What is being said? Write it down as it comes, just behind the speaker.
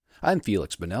I'm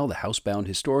Felix Bonnell, the housebound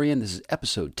historian. This is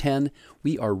episode 10.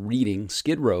 We are reading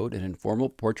Skid Row, an informal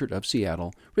portrait of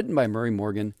Seattle, written by Murray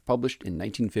Morgan, published in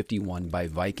 1951 by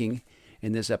Viking.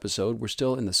 In this episode, we're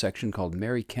still in the section called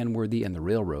Mary Kenworthy and the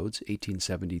Railroads,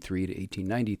 1873 to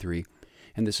 1893,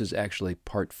 and this is actually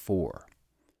part 4.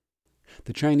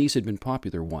 The Chinese had been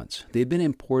popular once. They had been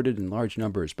imported in large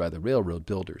numbers by the railroad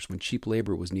builders when cheap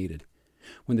labor was needed.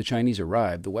 When the Chinese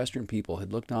arrived, the Western people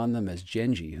had looked on them as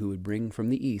Genji who would bring from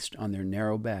the East on their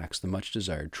narrow backs the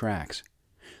much-desired tracts.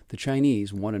 The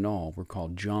Chinese, one and all, were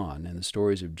called John, and the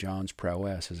stories of John's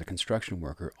prowess as a construction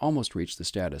worker almost reached the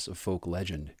status of folk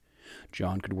legend.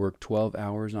 John could work 12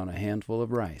 hours on a handful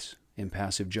of rice.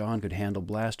 Impassive John could handle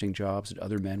blasting jobs that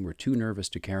other men were too nervous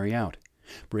to carry out.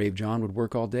 Brave John would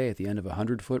work all day at the end of a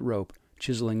 100-foot rope,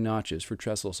 chiseling notches for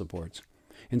trestle supports.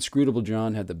 Inscrutable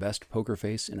John had the best poker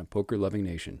face in a poker-loving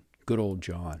nation. Good old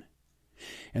John.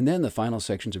 And then the final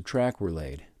sections of track were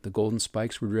laid. The golden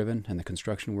spikes were driven, and the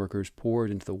construction workers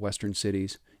poured into the western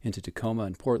cities, into Tacoma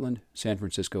and Portland, San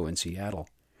Francisco and Seattle.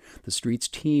 The streets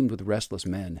teemed with restless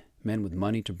men with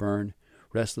money to burn.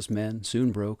 Restless men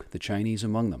soon broke, the Chinese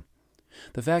among them.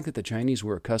 The fact that the Chinese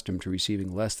were accustomed to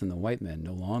receiving less than the white men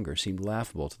no longer seemed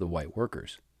laughable to the white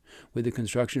workers. With the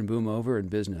construction boom over and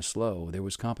business slow, there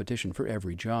was competition for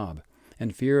every job,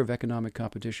 and fear of economic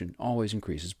competition always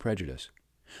increases prejudice.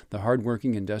 The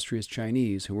hard-working, industrious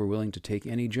Chinese who were willing to take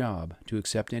any job, to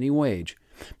accept any wage,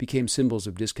 became symbols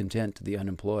of discontent to the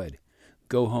unemployed.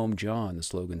 "Go home, John," the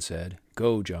slogan said.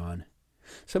 "Go, John."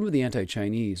 Some of the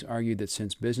anti-Chinese argued that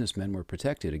since businessmen were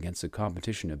protected against the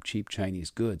competition of cheap Chinese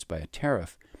goods by a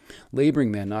tariff,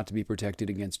 laboring men ought to be protected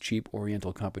against cheap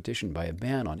Oriental competition by a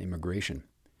ban on immigration.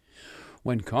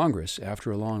 When Congress,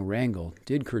 after a long wrangle,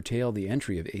 did curtail the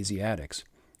entry of Asiatics,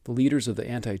 the leaders of the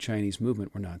anti-Chinese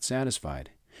movement were not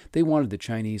satisfied. They wanted the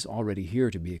Chinese already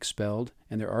here to be expelled,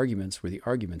 and their arguments were the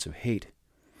arguments of hate.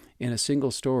 In a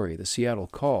single story, the Seattle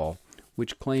Call,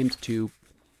 which claimed to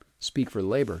speak for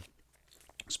labor,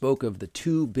 spoke of the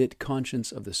two-bit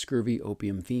conscience of the scurvy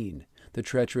opium fiend, the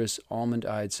treacherous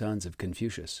almond-eyed sons of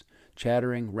Confucius,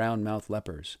 chattering, round-mouthed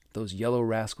lepers, those yellow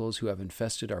rascals who have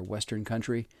infested our western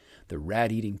country, the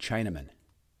rat-eating Chinamen.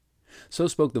 So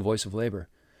spoke the voice of labor,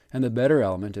 and the better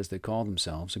element, as they called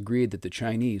themselves, agreed that the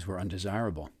Chinese were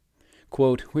undesirable.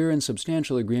 Quote, "We're in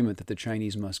substantial agreement that the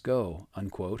Chinese must go,"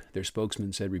 unquote, their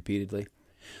spokesman said repeatedly.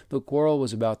 The quarrel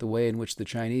was about the way in which the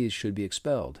Chinese should be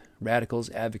expelled. Radicals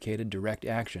advocated direct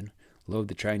action, load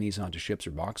the Chinese onto ships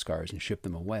or boxcars and ship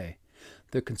them away.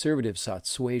 The conservatives sought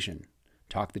suasion,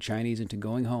 talk the Chinese into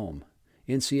going home.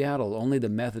 In Seattle, only the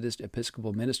Methodist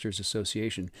Episcopal Ministers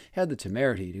Association had the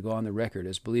temerity to go on the record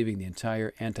as believing the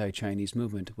entire anti-Chinese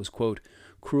movement was, quote,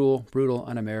 "cruel, brutal,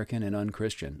 un-American, and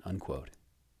un-Christian," unquote.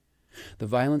 The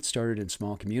violence started in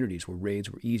small communities where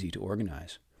raids were easy to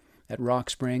organize. At Rock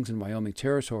Springs in Wyoming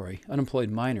Territory, unemployed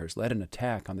miners led an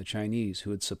attack on the Chinese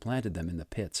who had supplanted them in the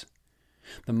pits.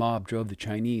 The mob drove the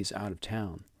Chinese out of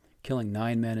town, killing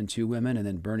 9 men and 2 women and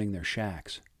then burning their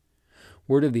shacks.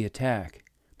 Word of the attack,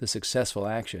 the successful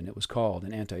action it was called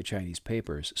in anti-Chinese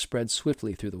papers, spread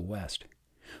swiftly through the West.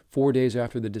 4 days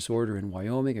after the disorder in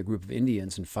Wyoming, a group of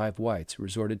Indians and 5 whites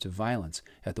resorted to violence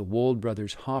at the Wold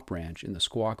Brothers Hop Ranch in the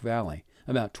Squaw Valley,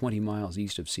 about 20 miles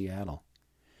east of Seattle.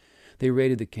 They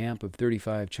raided the camp of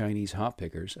 35 Chinese hop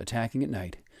pickers, attacking at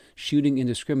night, shooting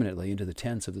indiscriminately into the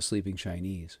tents of the sleeping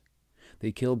Chinese.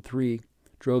 They killed 3,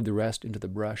 drove the rest into the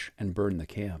brush, and burned the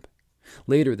camp.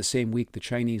 Later the same week, the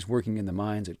Chinese working in the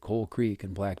mines at Coal Creek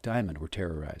and Black Diamond were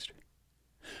terrorized.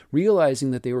 Realizing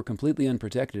that they were completely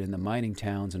unprotected in the mining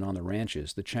towns and on the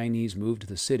ranches, the Chinese moved to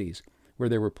the cities, where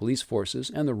there were police forces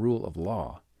and the rule of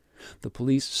law. The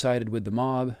police sided with the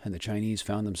mob, and the Chinese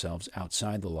found themselves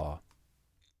outside the law.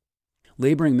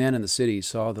 Laboring men in the cities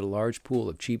saw that a large pool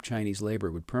of cheap Chinese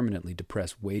labor would permanently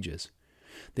depress wages.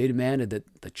 They demanded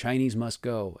that the Chinese must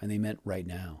go, and they meant right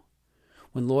now.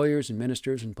 When lawyers and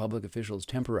ministers and public officials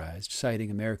temporized, citing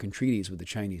American treaties with the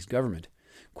Chinese government,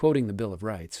 quoting the Bill of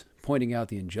Rights, pointing out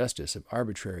the injustice of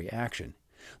arbitrary action,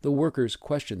 the workers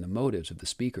questioned the motives of the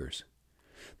speakers.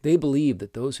 They believed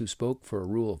that those who spoke for a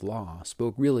rule of law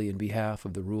spoke really in behalf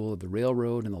of the rule of the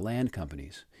railroad and the land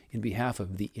companies, in behalf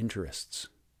of the interests.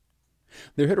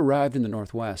 There had arrived in the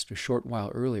Northwest a short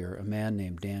while earlier a man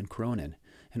named Dan Cronin,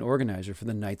 an organizer for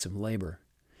the Knights of Labor.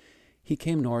 He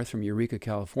came north from Eureka,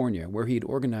 California, where he had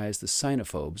organized the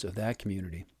xenophobes of that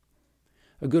community.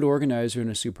 A good organizer and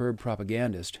a superb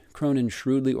propagandist, Cronin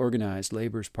shrewdly organized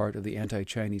labor's part of the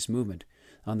anti-Chinese movement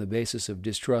on the basis of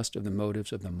distrust of the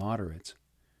motives of the moderates.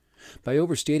 By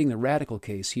overstating the radical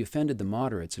case, he offended the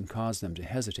moderates and caused them to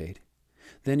hesitate.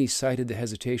 Then he cited the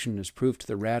hesitation as proof to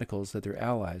the radicals that their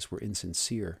allies were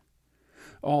insincere.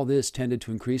 All this tended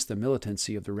to increase the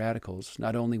militancy of the radicals,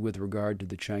 not only with regard to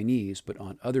the Chinese, but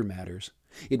on other matters.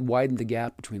 It widened the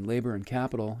gap between labor and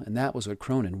capital, and that was what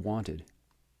Cronin wanted.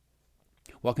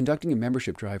 While conducting a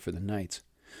membership drive for the Knights,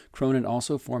 Cronin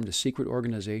also formed a secret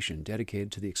organization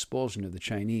dedicated to the expulsion of the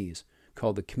Chinese,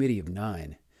 called the Committee of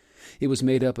Nine. It was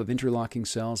made up of interlocking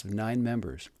cells of 9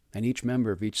 members, and each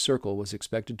member of each circle was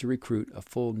expected to recruit a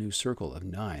full new circle of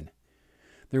 9.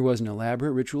 There was an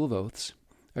elaborate ritual of oaths,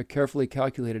 a carefully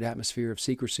calculated atmosphere of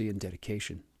secrecy and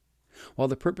dedication. While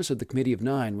the purpose of the Committee of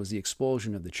Nine was the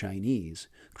expulsion of the Chinese,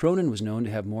 Cronin was known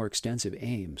to have more extensive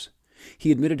aims.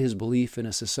 He admitted his belief in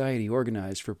a society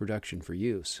organized for production for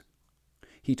use.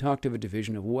 He talked of a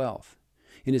division of wealth.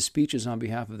 In his speeches on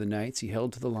behalf of the Knights, he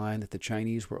held to the line that the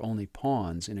Chinese were only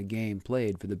pawns in a game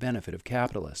played for the benefit of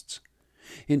capitalists.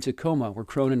 In Tacoma, where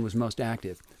Cronin was most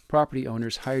active, property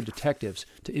owners hired detectives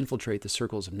to infiltrate the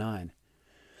circles of 9.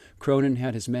 Cronin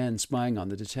had his men spying on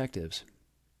the detectives.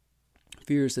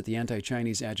 Fears that the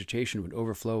anti-Chinese agitation would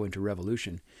overflow into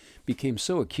revolution became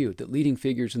so acute that leading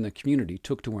figures in the community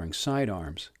took to wearing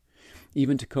sidearms.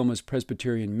 Even Tacoma's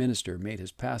Presbyterian minister made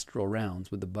his pastoral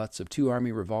rounds with the butts of 2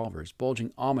 army revolvers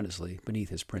bulging ominously beneath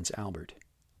his Prince Albert.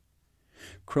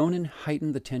 Cronin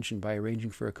heightened the tension by arranging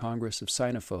for a congress of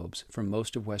xenophobes from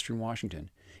most of western Washington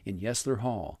in Yesler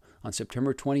Hall on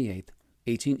September 28,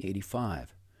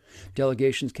 1885.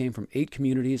 Delegations came from 8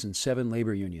 communities and 7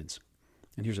 labor unions.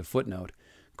 And here's a footnote.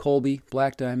 Colby,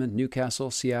 Black Diamond, Newcastle,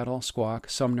 Seattle, Squawk,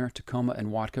 Sumner, Tacoma, and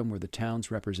Whatcom were the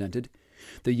towns represented.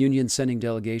 The unions sending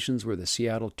delegations were the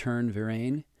Seattle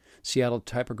Turn-Verein, Seattle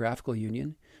Typographical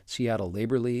Union, Seattle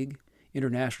Labor League,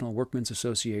 International Workmen's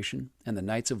Association, and the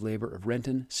Knights of Labor of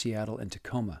Renton, Seattle, and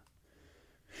Tacoma.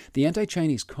 The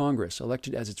Anti-Chinese Congress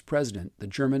elected as its president the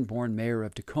German-born mayor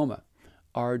of Tacoma,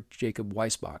 R. Jacob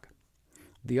Weisbach.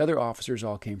 The other officers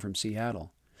all came from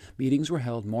Seattle. Meetings were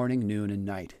held morning, noon, and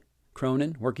night.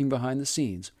 Cronin, working behind the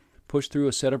scenes, pushed through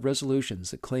a set of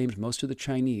resolutions that claimed most of the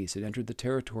Chinese had entered the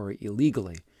territory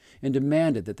illegally and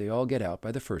demanded that they all get out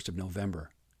by the 1st of November.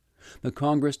 The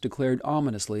Congress declared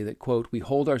ominously that, quote, "We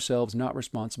hold ourselves not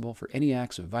responsible for any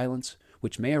acts of violence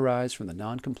which may arise from the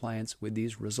non-compliance with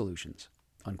these resolutions,"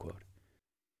 unquote.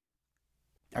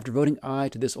 After voting aye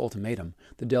to this ultimatum,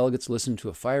 the delegates listened to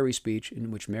a fiery speech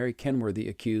in which Mary Kenworthy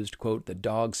accused, quote, "the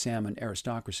dog-salmon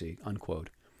aristocracy," unquote,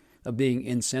 of being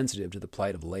insensitive to the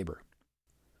plight of labor.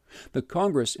 The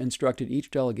Congress instructed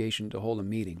each delegation to hold a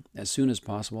meeting as soon as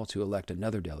possible to elect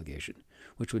another delegation,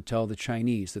 which would tell the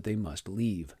Chinese that they must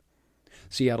leave.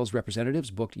 Seattle's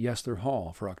representatives booked Yesler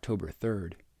Hall for October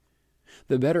 3rd.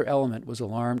 The better element was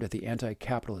alarmed at the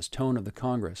anti-capitalist tone of the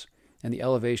Congress and the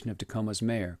elevation of Tacoma's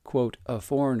mayor, quote, "a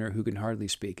foreigner who can hardly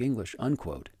speak English,"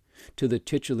 unquote, to the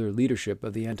titular leadership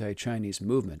of the anti-Chinese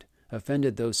movement,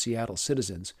 offended those Seattle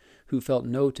citizens who felt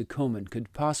no Tacoman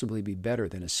could possibly be better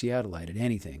than a Seattleite at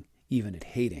anything, even at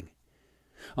hating.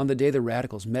 On the day the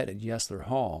radicals met at Yesler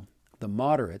Hall, the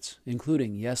moderates,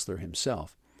 including Yesler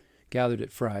himself, gathered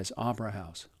at Fry's Opera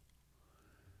House.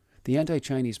 The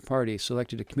anti-Chinese party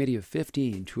selected a committee of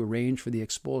 15 to arrange for the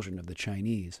expulsion of the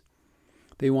Chinese.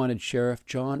 They wanted Sheriff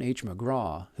John H.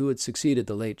 McGraw, who had succeeded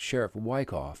the late Sheriff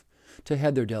Wyckoff, to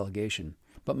head their delegation,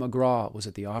 but McGraw was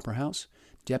at the Opera House,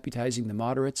 deputizing the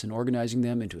moderates and organizing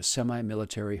them into a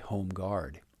semi-military home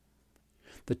guard.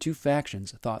 The two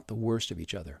factions thought the worst of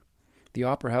each other. The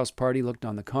Opera House party looked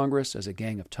on the Congress as a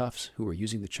gang of toughs who were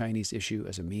using the Chinese issue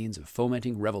as a means of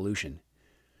fomenting revolution.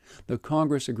 The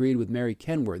Congress agreed with Mary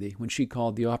Kenworthy when she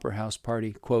called the Opera House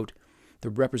party, quote, "the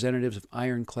representatives of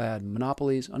ironclad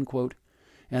monopolies," unquote,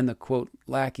 and the, quote,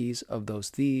 "lackeys of those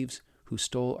thieves who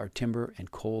stole our timber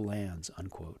and coal lands,"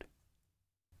 unquote.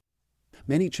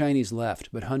 Many Chinese left,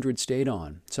 but hundreds stayed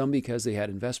on, some because they had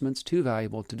investments too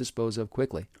valuable to dispose of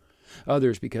quickly,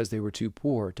 others because they were too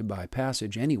poor to buy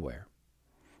passage anywhere.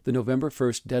 The November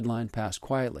 1st deadline passed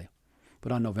quietly,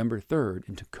 but on November 3rd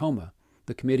in Tacoma,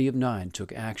 the Committee of Nine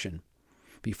took action.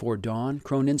 Before dawn,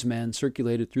 Cronin's men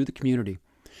circulated through the community,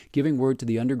 giving word to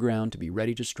the underground to be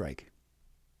ready to strike.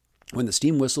 When the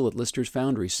steam whistle at Lister's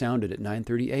Foundry sounded at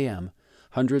 9:30 a.m.,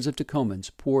 hundreds of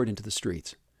Tacomans poured into the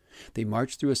streets. They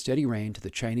marched through a steady rain to the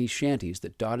Chinese shanties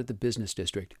that dotted the business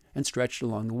district and stretched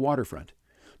along the waterfront,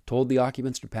 told the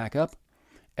occupants to pack up,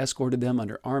 escorted them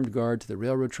under armed guard to the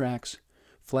railroad tracks,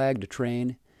 flagged a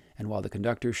train, and while the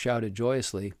conductor shouted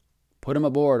joyously, "Put 'em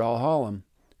aboard, I'll haul 'em,"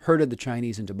 herded the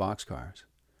Chinese into boxcars.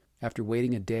 After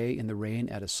waiting a day in the rain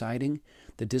at a siding,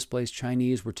 the displaced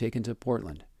Chinese were taken to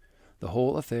Portland. The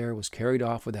whole affair was carried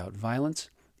off without violence,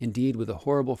 indeed with a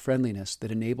horrible friendliness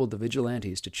that enabled the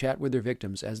vigilantes to chat with their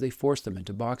victims as they forced them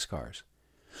into boxcars.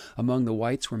 Among the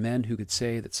whites were men who could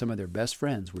say that some of their best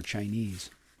friends were Chinese.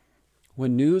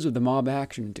 When news of the mob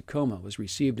action in Tacoma was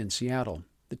received in Seattle,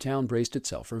 the town braced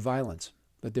itself for violence,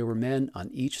 but there were men on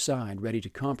each side ready to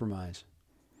compromise.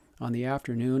 On the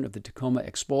afternoon of the Tacoma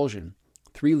expulsion,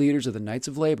 3 leaders of the Knights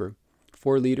of Labor,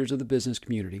 4 leaders of the business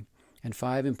community, and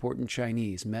 5 important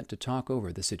Chinese met to talk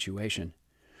over the situation.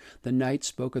 The Knights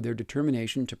spoke of their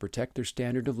determination to protect their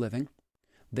standard of living.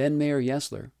 Then Mayor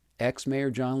Yesler, ex-Mayor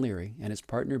John Leary, and his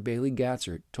partner Bailey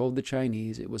Gatzert told the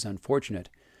Chinese it was unfortunate,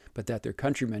 but that their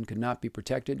countrymen could not be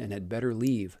protected and had better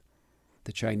leave.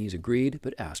 The Chinese agreed,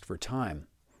 but asked for time.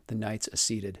 The Knights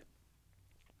acceded.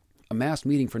 A mass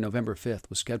meeting for November 5th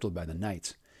was scheduled by the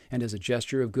Knights, and as a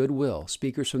gesture of goodwill,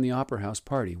 speakers from the Opera House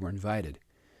party were invited.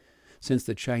 Since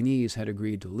the Chinese had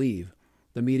agreed to leave,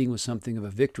 the meeting was something of a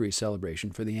victory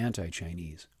celebration for the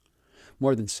anti-Chinese.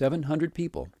 More than 700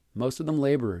 people, most of them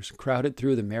laborers, crowded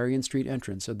through the Marion Street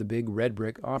entrance of the big red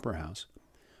brick Opera House,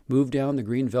 moved down the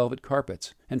green velvet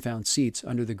carpets, and found seats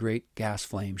under the great gas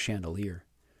flame chandelier.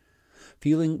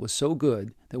 Feeling was so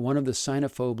good that one of the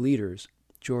Sinophobe leaders,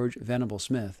 George Venable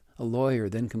Smith, a lawyer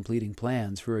then completing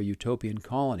plans for a utopian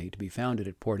colony to be founded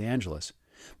at Port Angeles,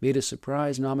 made a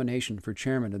surprise nomination for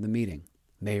chairman of the meeting,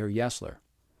 Mayor Yesler.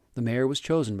 The mayor was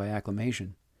chosen by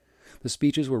acclamation. The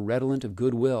speeches were redolent of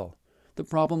goodwill. The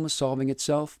problem was solving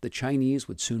itself. The Chinese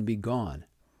would soon be gone.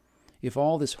 If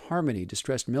all this harmony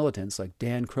distressed militants like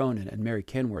Dan Cronin and Mary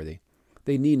Kenworthy,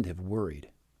 they needn't have worried.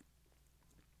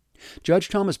 Judge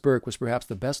Thomas Burke was perhaps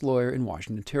the best lawyer in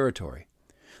Washington Territory.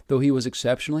 Though he was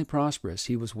exceptionally prosperous,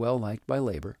 he was well liked by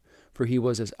labor, for he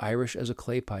was as Irish as a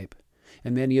clay pipe,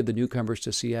 and many of the newcomers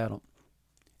to Seattle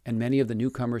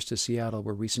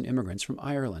were recent immigrants from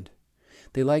Ireland.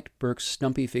 They liked Burke's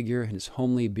stumpy figure and his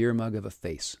homely beer mug of a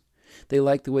face. They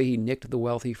liked the way he nicked the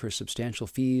wealthy for substantial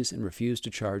fees and refused to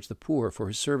charge the poor for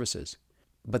his services.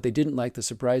 But they didn't like the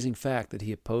surprising fact that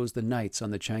he opposed the Knights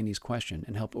on the Chinese question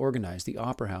and helped organize the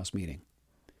Opera House meeting.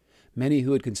 Many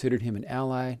who had considered him an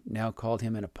ally now called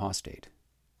him an apostate.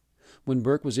 When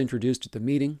Burke was introduced at the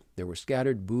meeting, there were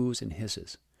scattered boos and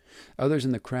hisses. Others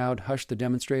in the crowd hushed the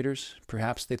demonstrators.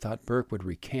 Perhaps they thought Burke would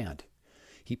recant.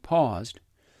 He paused,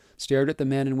 stared at the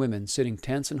men and women sitting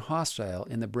tense and hostile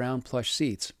in the brown plush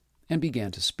seats, and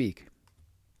began to speak.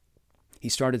 He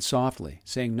started softly,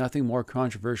 saying nothing more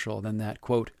controversial than that,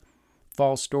 quote,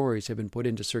 false stories have been put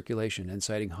into circulation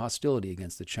inciting hostility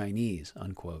against the Chinese,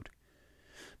 unquote.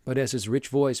 But as his rich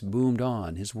voice boomed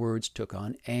on, his words took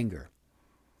on anger.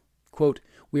 Quote,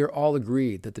 we are all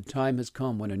agreed that the time has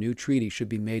come when a new treaty should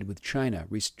be made with China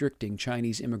restricting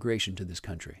Chinese immigration to this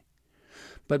country.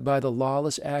 But by the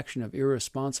lawless action of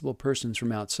irresponsible persons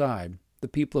from outside, the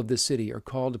people of this city are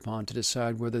called upon to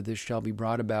decide whether this shall be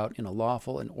brought about in a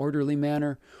lawful and orderly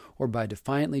manner or by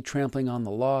defiantly trampling on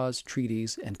the laws,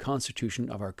 treaties, and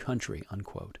constitution of our country,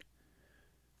 unquote.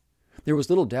 There was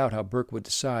little doubt how Burke would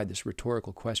decide this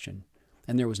rhetorical question,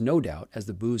 and there was no doubt, as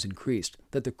the boos increased,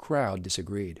 that the crowd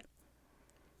disagreed.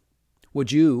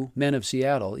 Would you, men of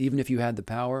Seattle, even if you had the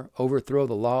power, overthrow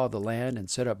the law of the land and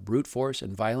set up brute force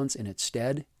and violence in its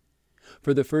stead?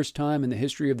 For the first time in the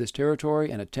history of this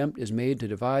territory, an attempt is made to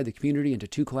divide the community into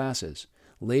 2 classes,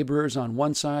 laborers on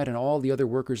one side and all the other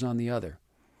workers on the other.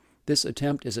 This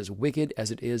attempt is as wicked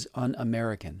as it is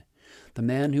un-American. The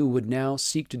man who would now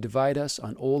seek to divide us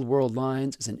on old world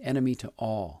lines is an enemy to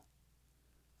all.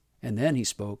 And then he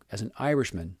spoke as an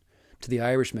Irishman to the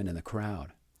Irishmen in the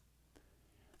crowd.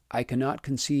 I cannot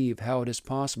conceive how it is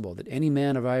possible that any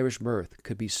man of Irish birth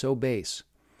could be so base,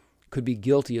 could be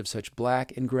guilty of such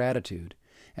black ingratitude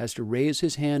as to raise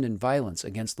his hand in violence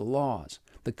against the laws,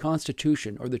 the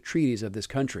Constitution, or the treaties of this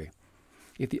country.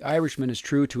 If the Irishman is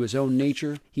true to his own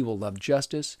nature, he will love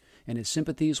justice, and his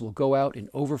sympathies will go out in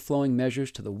overflowing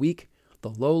measures to the weak, the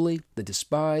lowly, the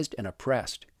despised, and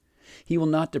oppressed. He will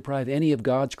not deprive any of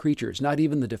God's creatures, not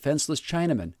even the defenseless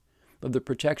Chinaman, of the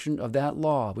protection of that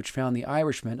law which found the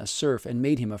Irishman a serf and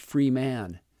made him a free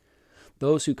man.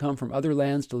 Those who come from other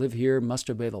lands to live here must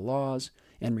obey the laws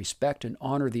and respect and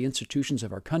honor the institutions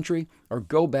of our country, or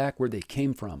go back where they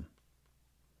came from.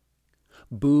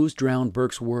 Boos drowned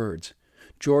Burke's words.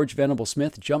 George Venable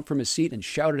Smith jumped from his seat and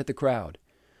shouted at the crowd,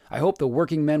 I hope the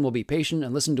working men will be patient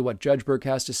and listen to what Judge Burke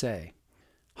has to say.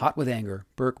 Hot with anger,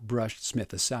 Burke brushed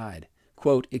Smith aside.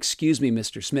 Quote, excuse me,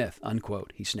 Mr. Smith,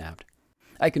 unquote, he snapped.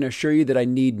 I can assure you that I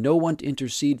need no one to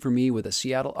intercede for me with a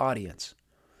Seattle audience.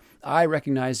 I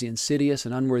recognize the insidious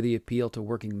and unworthy appeal to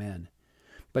working men.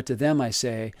 But to them I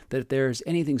say that if there is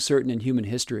anything certain in human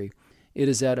history, It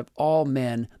is that of all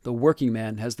men, the working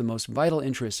man has the most vital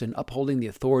interest in upholding the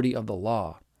authority of the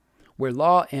law. Where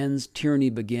law ends, tyranny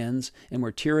begins, and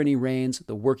where tyranny reigns,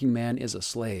 the working man is a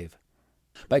slave.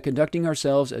 By conducting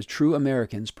ourselves as true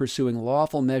Americans, pursuing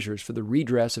lawful measures for the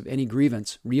redress of any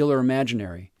grievance, real or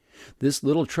imaginary, this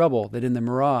little trouble that in the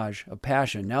mirage of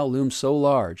passion now looms so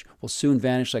large will soon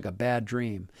vanish like a bad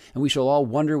dream, and we shall all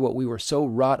wonder what we were so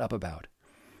wrought up about.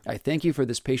 I thank you for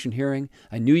this patient hearing.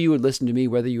 I knew you would listen to me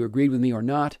whether you agreed with me or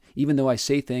not, even though I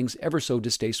say things ever so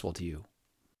distasteful to you.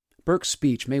 Burke's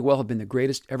speech may well have been the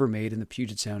greatest ever made in the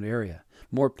Puget Sound area,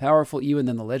 more powerful even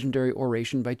than the legendary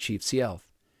oration by Chief Sealth.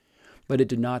 But it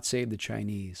did not save the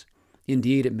Chinese.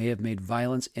 Indeed, it may have made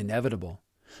violence inevitable.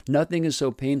 Nothing is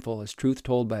so painful as truth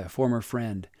told by a former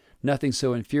friend, nothing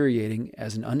so infuriating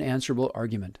as an unanswerable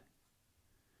argument.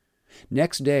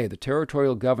 Next day, the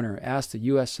territorial governor asked the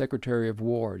U.S. Secretary of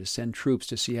War to send troops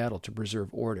to Seattle to preserve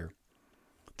order.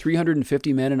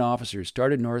 350 men and officers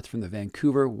started north from the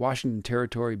Vancouver, Washington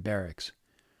Territory barracks.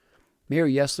 Mayor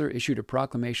Yesler issued a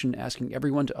proclamation asking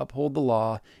everyone to uphold the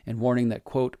law and warning that,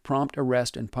 quote, prompt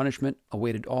arrest and punishment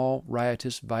awaited all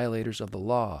riotous violators of the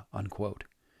law, unquote.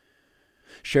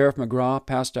 Sheriff McGraw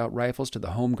passed out rifles to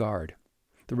the Home Guard.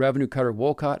 The revenue cutter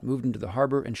Wolcott moved into the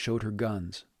harbor and showed her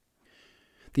guns.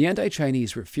 The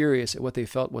anti-Chinese were furious at what they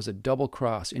felt was a double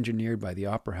cross engineered by the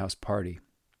Opera House Party.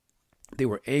 They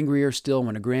were angrier still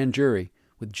when a grand jury,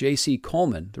 with J.C.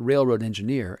 Coleman, the railroad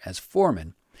engineer, as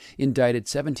foreman, indicted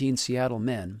 17 Seattle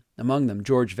men, among them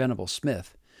George Venable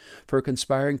Smith, for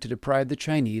conspiring to deprive the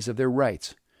Chinese of their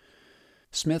rights.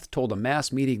 Smith told a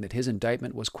mass meeting that his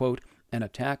indictment was, quote, an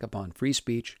attack upon free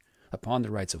speech, upon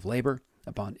the rights of labor,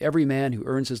 upon every man who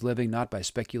earns his living not by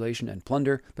speculation and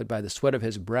plunder, but by the sweat of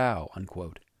his brow,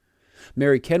 unquote.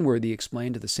 Mary Kenworthy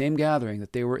explained to the same gathering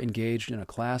that they were engaged in a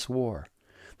class war,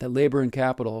 that labor and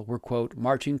capital were, quote,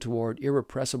 marching toward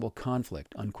irrepressible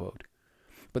conflict, unquote.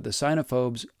 But the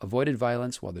Sinophobes avoided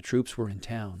violence while the troops were in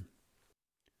town.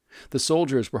 The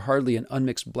soldiers were hardly an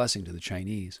unmixed blessing to the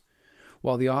Chinese.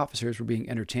 While the officers were being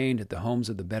entertained at the homes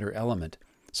of the better element,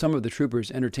 some of the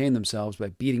troopers entertained themselves by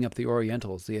beating up the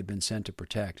Orientals they had been sent to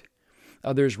protect.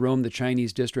 Others roamed the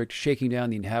Chinese district, shaking down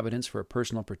the inhabitants for a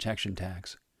personal protection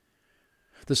tax.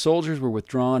 The soldiers were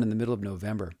withdrawn in the middle of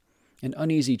November. An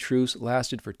uneasy truce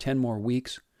lasted for 10 more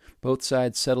weeks. Both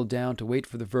sides settled down to wait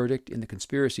for the verdict in the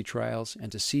conspiracy trials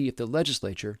and to see if the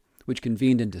legislature, which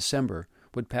convened in December,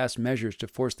 would pass measures to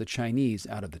force the Chinese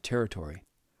out of the territory.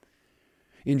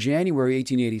 In January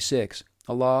 1886,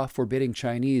 a law forbidding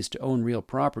Chinese to own real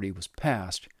property was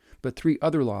passed, but 3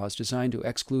 other laws designed to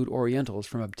exclude Orientals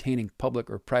from obtaining public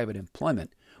or private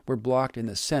employment were blocked in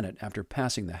the Senate after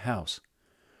passing the House.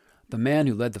 The man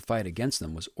who led the fight against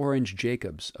them was Orange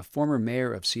Jacobs, a former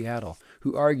mayor of Seattle,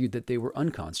 who argued that they were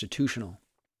unconstitutional.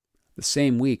 The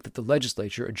same week that the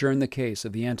legislature adjourned the case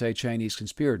of the anti-Chinese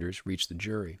conspirators reached the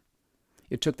jury.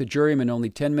 It took the jurymen only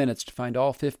 10 minutes to find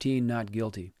all 15 not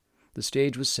guilty. The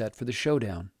stage was set for the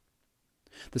showdown.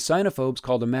 The Sinophobes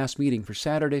called a mass meeting for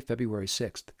Saturday, February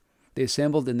 6th. They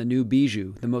assembled in the New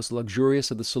Bijou, the most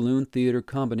luxurious of the saloon-theater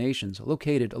combinations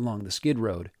located along the Skid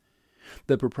Road.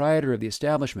 The proprietor of the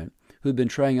establishment, who had been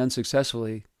trying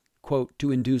unsuccessfully, quote,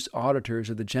 to induce auditors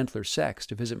of the gentler sex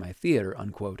to visit my theater,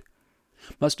 unquote,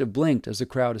 must have blinked as the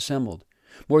crowd assembled.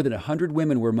 More than 100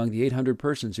 women were among the 800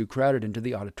 persons who crowded into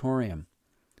the auditorium.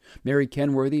 Mary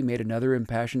Kenworthy made another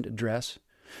impassioned address.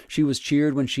 She was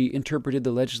cheered when she interpreted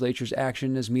the legislature's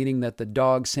action as meaning that the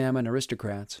dog salmon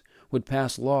aristocrats would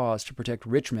pass laws to protect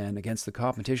rich men against the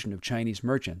competition of Chinese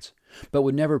merchants, but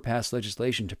would never pass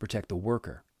legislation to protect the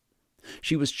worker.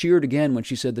 She was cheered again when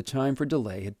she said the time for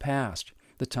delay had passed.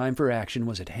 The time for action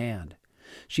was at hand.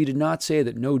 She did not say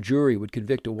that no jury would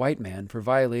convict a white man for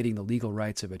violating the legal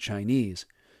rights of a Chinese.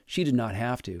 She did not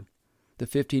have to. The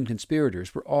 15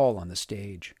 conspirators were all on the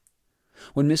stage.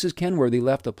 When Mrs. Kenworthy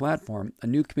left the platform, a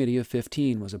new committee of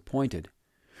 15 was appointed.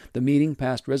 The meeting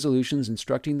passed resolutions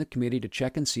instructing the committee to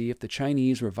check and see if the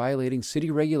Chinese were violating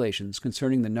city regulations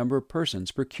concerning the number of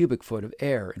persons per cubic foot of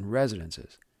air in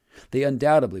residences. They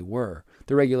undoubtedly were.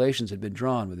 The regulations had been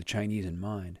drawn with the Chinese in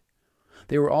mind.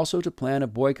 They were also to plan a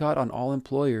boycott on all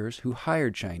employers who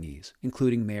hired Chinese,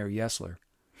 including Mayor Yesler.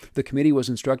 The committee was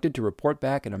instructed to report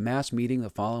back at a mass meeting the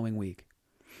following week.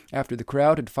 After the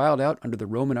crowd had filed out under the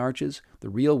Roman arches, the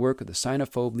real work of the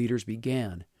Sinophobe leaders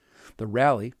began. The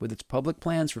rally, with its public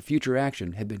plans for future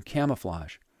action, had been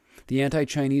camouflage. The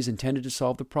anti-Chinese intended to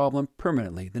solve the problem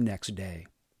permanently the next day.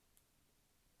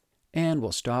 And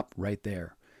we'll stop right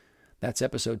there. That's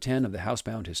episode 10 of The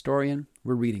Housebound Historian.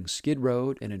 We're reading Skid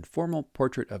Road, an informal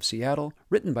portrait of Seattle,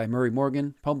 written by Murray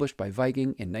Morgan, published by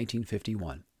Viking in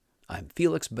 1951. I'm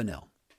Felix Bunnell.